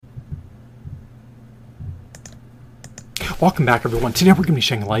Welcome back, everyone. Today we're going to be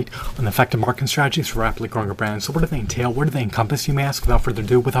shedding light on the effective marketing strategies for rapidly growing a brand. So what do they entail? What do they encompass, you may ask? Without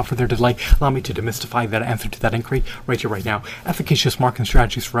further delay, allow me to demystify that answer to that inquiry right here, right now. Efficacious marketing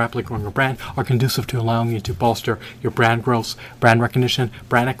strategies for rapidly growing a brand are conducive to allowing you to bolster your brand growth, brand recognition,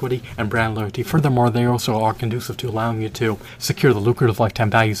 brand equity, and brand loyalty. Furthermore, they also are conducive to allowing you to secure the lucrative lifetime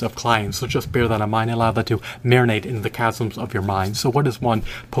values of clients. So just bear that in mind and allow that to marinate into the chasms of your mind. So what is one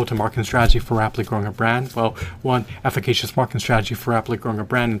potent marketing strategy for rapidly growing a brand? Well, one efficacious marketing strategy for rapidly growing a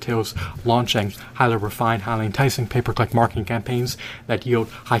brand entails launching highly refined, highly enticing pay-per-click marketing campaigns that yield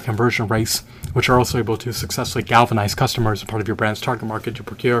high conversion rates, which are also able to successfully galvanize customers as part of your brand's target market to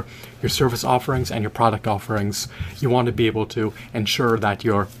procure your service offerings and your product offerings. You want to be able to ensure that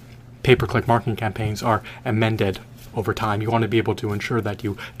your pay-per-click marketing campaigns are amended over time. You want to be able to ensure that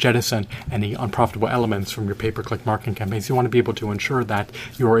you jettison any unprofitable elements from your pay-per-click marketing campaigns. You want to be able to ensure that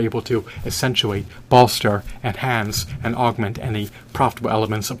you are able to accentuate, bolster, enhance, and augment any profitable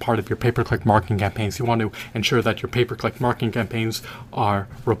elements a part of your pay-per-click marketing campaigns. You want to ensure that your pay-per-click marketing campaigns are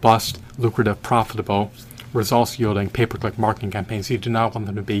robust, lucrative, profitable, results-yielding pay-per-click marketing campaigns. You do not want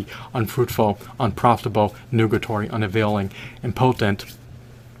them to be unfruitful, unprofitable, nugatory, unavailing, impotent,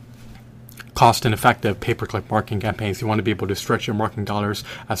 cost-ineffective pay-per-click marketing campaigns. You want to be able to stretch your marketing dollars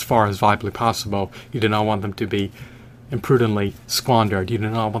as far as viably possible. You do not want them to be imprudently squandered. You do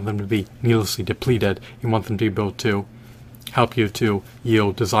not want them to be needlessly depleted. You want them to be able to help you to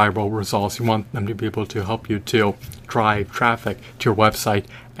yield desirable results. You want them to be able to help you to drive traffic to your website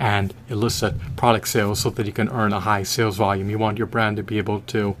and elicit product sales so that you can earn a high sales volume. You want your brand to be able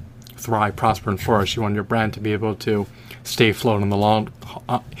to thrive, prosper, and flourish. You want your brand to be able to stay afloat in the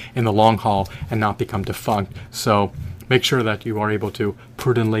long haul and not become defunct. So make sure that you are able to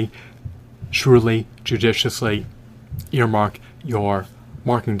prudently, surely, judiciously earmark your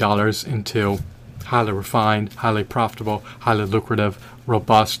marketing dollars into highly refined, highly profitable, highly lucrative,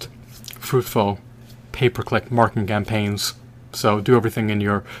 robust, fruitful pay-per-click marketing campaigns. So do everything in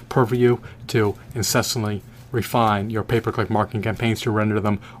your purview to incessantly refine your pay-per-click marketing campaigns to render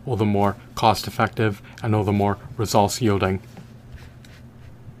them all the more cost-effective and all the more results-yielding.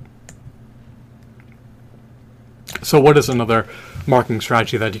 So what is another marketing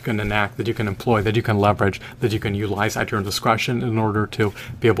strategy that you can enact, that you can employ, that you can leverage, that you can utilize at your discretion in order to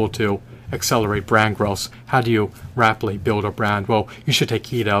be able to accelerate brand growth? How do you rapidly build a brand? Well, you should take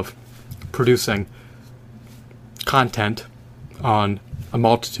heed of producing content on a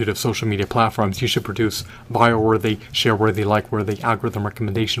multitude of social media platforms. You should produce viral-worthy, share-worthy, like-worthy, algorithm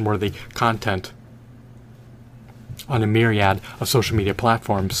recommendation-worthy content on a myriad of social media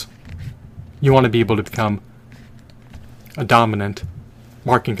platforms. You want to be able to become a dominant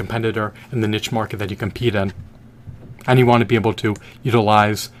marketing competitor in the niche market that you compete in. And you want to be able to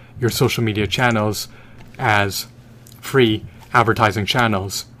utilize your social media channels as free advertising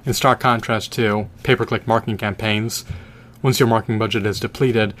channels. In stark contrast to pay-per-click marketing campaigns, once your marketing budget is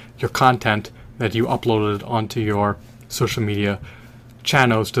depleted, your content that you uploaded onto your social media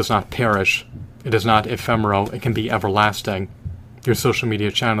channels does not perish. It is not ephemeral. It can be everlasting. Your social media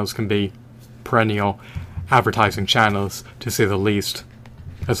channels can be perennial advertising channels, to say the least.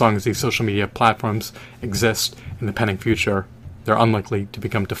 As long as these social media platforms exist in the pending future, they're unlikely to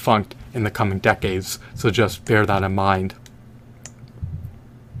become defunct in the coming decades. So just bear that in mind.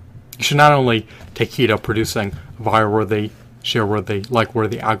 You should not only take heed of producing viral-worthy, share-worthy,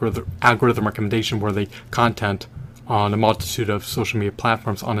 like-worthy, algorithm recommendation-worthy content on a multitude of social media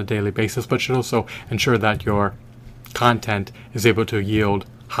platforms on a daily basis, but should also ensure that your content is able to yield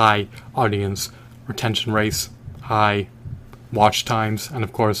high audience retention rates, high watch times, and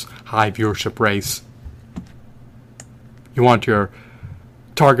of course, high viewership rates. You want your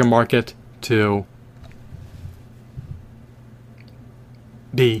target market to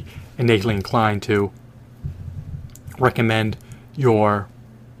be innately inclined to recommend your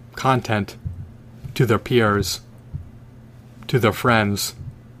content to their peers, to their friends,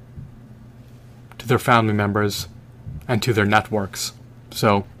 to their family members, and to their networks.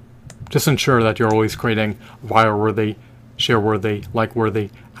 So just ensure that you're always creating viral-worthy, share-worthy, like-worthy,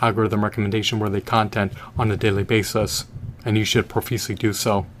 algorithm recommendation-worthy content on a daily basis, and you should profusely do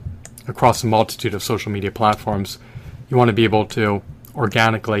so across a multitude of social media platforms. You want to be able to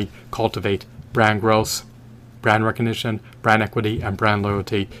organically cultivate brand growth, brand recognition, brand equity, and brand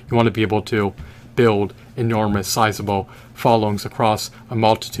loyalty. You want to be able to build enormous, sizable followings across a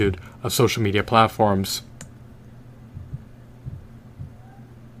multitude of social media platforms.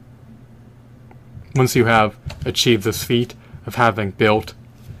 Once you have achieved this feat of having built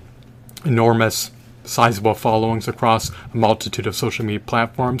enormous, sizable followings across a multitude of social media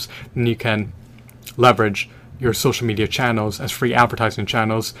platforms, then you can leverage your social media channels as free advertising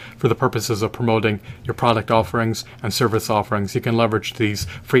channels for the purposes of promoting your product offerings and service offerings. You can leverage these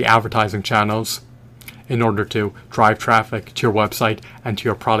free advertising channels in order to drive traffic to your website and to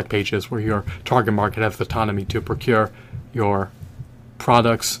your product pages where your target market has the autonomy to procure your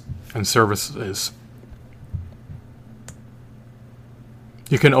products and services.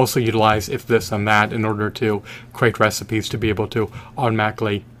 You can also utilize if this and that in order to create recipes to be able to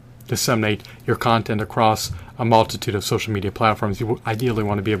automatically disseminate your content across a multitude of social media platforms. You ideally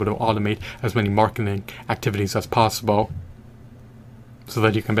want to be able to automate as many marketing activities as possible so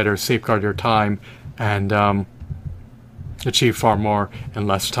that you can better safeguard your time and achieve far more in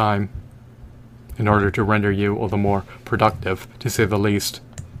less time in order to render you all the more productive, to say the least.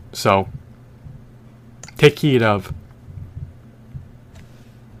 So, take heed of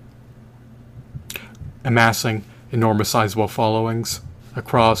amassing enormous sizable followings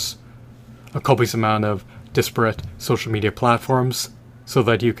across a copious amount of disparate social media platforms so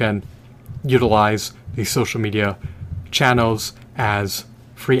that you can utilize these social media channels as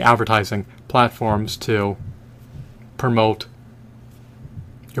free advertising platforms to promote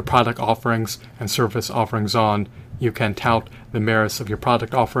your product offerings and service offerings on. You can tout the merits of your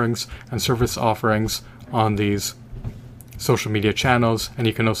product offerings and service offerings on these social media channels, and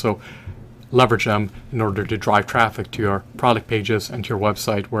you can also leverage them in order to drive traffic to your product pages and to your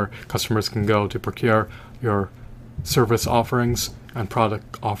website where customers can go to procure your service offerings and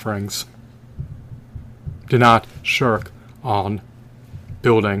product offerings. Do not shirk on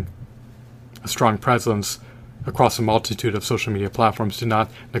building a strong presence across a multitude of social media platforms. Do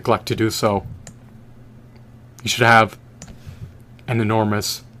not neglect to do so. You should have an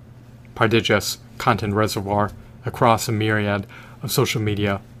enormous, prodigious content reservoir across a myriad of social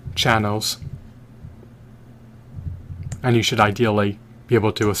media channels, and you should ideally be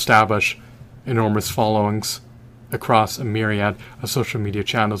able to establish enormous followings across a myriad of social media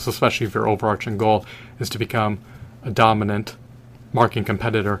channels, especially if your overarching goal is to become a dominant marketing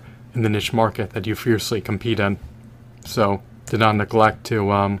competitor in the niche market that you fiercely compete in. So do not neglect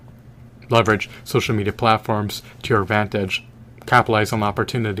to leverage social media platforms to your advantage. Capitalize on the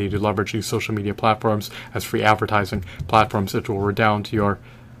opportunity to leverage these social media platforms as free advertising platforms. It will redound to your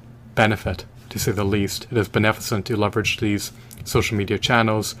benefit, to say the least. It is beneficent to leverage these social media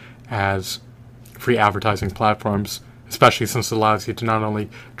channels as free advertising platforms, especially since it allows you to not only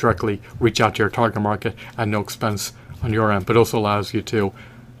directly reach out to your target market at no expense on your end, but also allows you to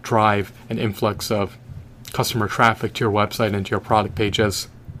drive an influx of customer traffic to your website and to your product pages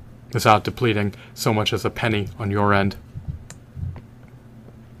without depleting so much as a penny on your end.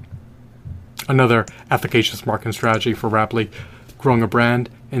 Another efficacious marketing strategy for rapidly growing a brand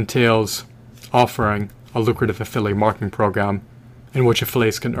entails offering a lucrative affiliate marketing program in which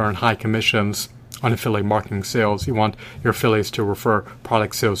affiliates can earn high commissions on affiliate marketing sales. You want your affiliates to refer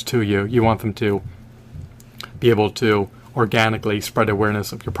product sales to you. You want them to be able to organically spread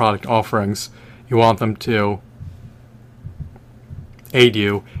awareness of your product offerings. You want them to aid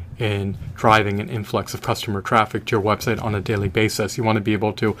you in driving an influx of customer traffic to your website on a daily basis. You want to be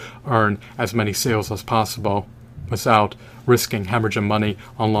able to earn as many sales as possible without risking hemorrhaging money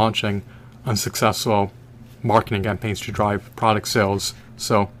on launching unsuccessful marketing campaigns to drive product sales.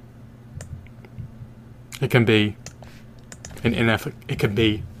 So it can be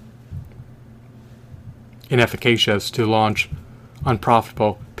inefficacious to launch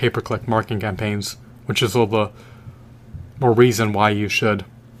unprofitable pay-per-click marketing campaigns, which is all the more reason why you should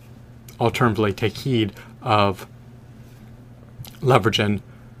alternatively take heed of leveraging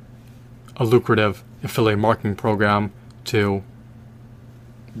a lucrative affiliate marketing program to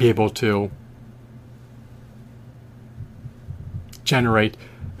be able to generate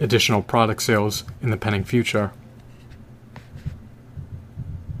additional product sales in the pending future.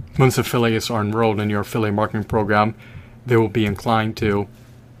 Once affiliates are enrolled in your affiliate marketing program, they will be inclined to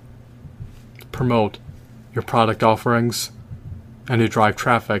promote your product offerings and to drive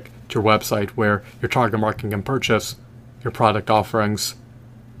traffic to your website where your target market can purchase your product offerings.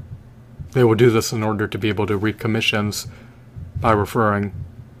 They will do this in order to be able to reap commissions by referring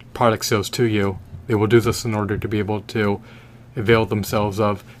product sales to you. They will do this in order to be able to avail themselves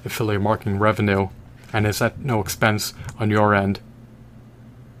of affiliate marketing revenue, and is at no expense on your end.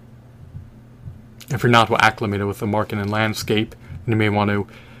 If you're not well acclimated with the marketing landscape, then you may want to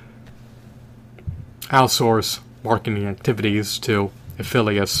outsource marketing activities to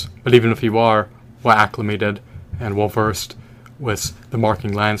affiliates. But even if you are well acclimated and well versed with the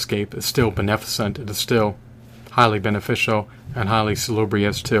marketing landscape, it's still beneficent. It is still highly beneficial and highly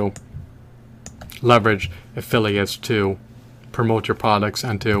salubrious to leverage affiliates to promote your products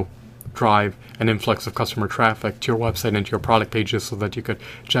and to drive an influx of customer traffic to your website and to your product pages so that you could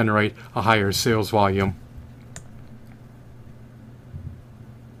generate a higher sales volume.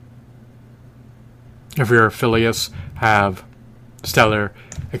 If your affiliates have stellar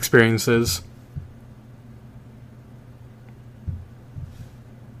experiences,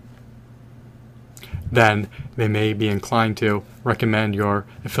 then they may be inclined to recommend your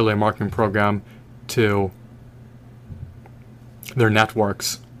affiliate marketing program to their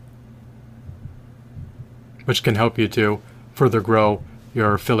networks, which can help you to further grow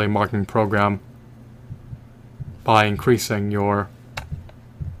your affiliate marketing program by increasing your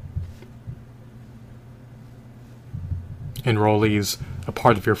enrollees a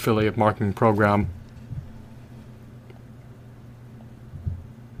part of your affiliate marketing program.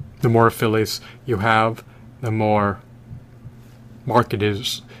 The more affiliates you have, the more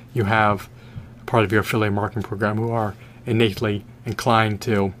marketers you have a part of your affiliate marketing program who are innately inclined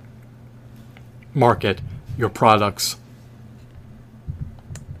to market your products.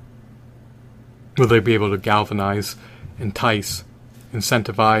 Will they be able to galvanize, entice,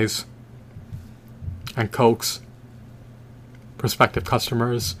 incentivize, and coax prospective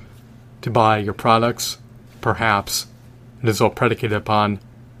customers to buy your products? Perhaps. It is all predicated upon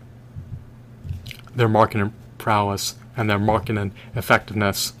their marketing prowess and their marketing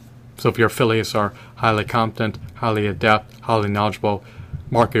effectiveness. So if your affiliates are highly competent, highly adept, highly knowledgeable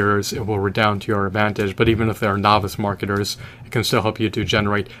marketers, it will redound to your advantage. But even if they are novice marketers, it can still help you to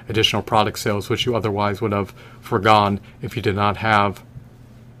generate additional product sales, which you otherwise would have forgone if you did not have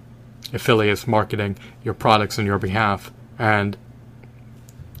affiliates marketing your products on your behalf. And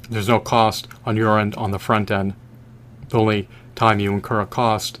there's no cost on your end on the front end. The only time you incur a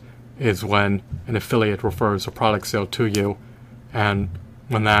cost is when an affiliate refers a product sale to you, and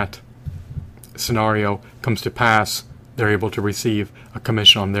when that scenario comes to pass, they're able to receive a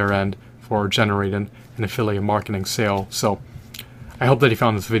commission on their end for generating an affiliate marketing sale. So I hope that you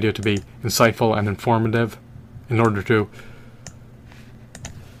found this video to be insightful and informative. In order to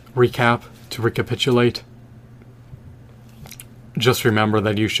recapitulate, just remember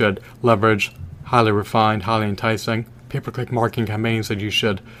that you should leverage highly refined, highly enticing pay-per-click marketing campaigns that you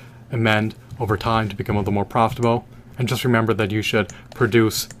should amend over time to become a little more profitable. And just remember that you should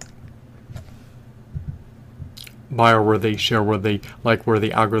produce buyer-worthy, share-worthy,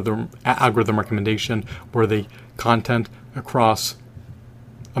 like-worthy, algorithm recommendation-worthy content across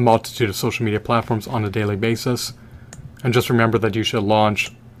a multitude of social media platforms on a daily basis. And just remember that you should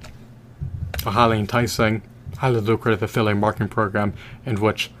launch a highly enticing, highly lucrative affiliate marketing program in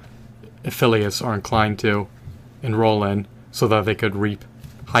which affiliates are inclined to enroll in so that they could reap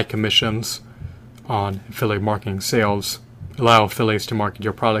high commissions on affiliate marketing sales. Allow affiliates to market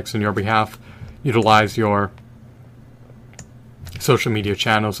your products on your behalf. Utilize your social media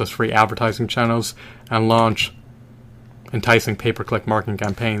channels as free advertising channels, and launch enticing pay-per-click marketing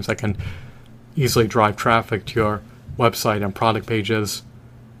campaigns that can easily drive traffic to your website and product pages,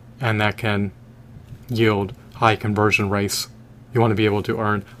 and that can yield high conversion rates. You want to be able to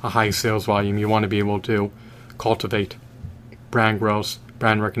earn a high sales volume. You want to be able to cultivate brand growth,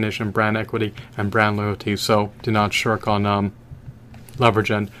 brand recognition, brand equity, and brand loyalty. So do not shirk on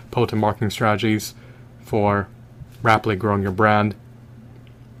leveraging potent marketing strategies for rapidly growing your brand.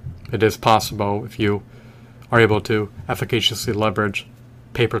 It is possible if you are able to efficaciously leverage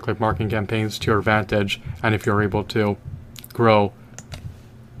pay-per-click marketing campaigns to your advantage, and if you're able to grow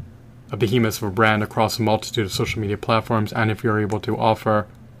a behemoth of a brand across a multitude of social media platforms, and if you're able to offer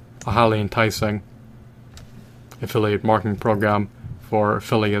a highly enticing affiliate marketing program for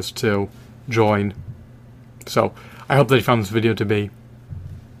affiliates to join. So I hope that you found this video to be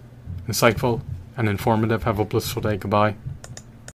insightful and informative. Have a blissful day. Goodbye.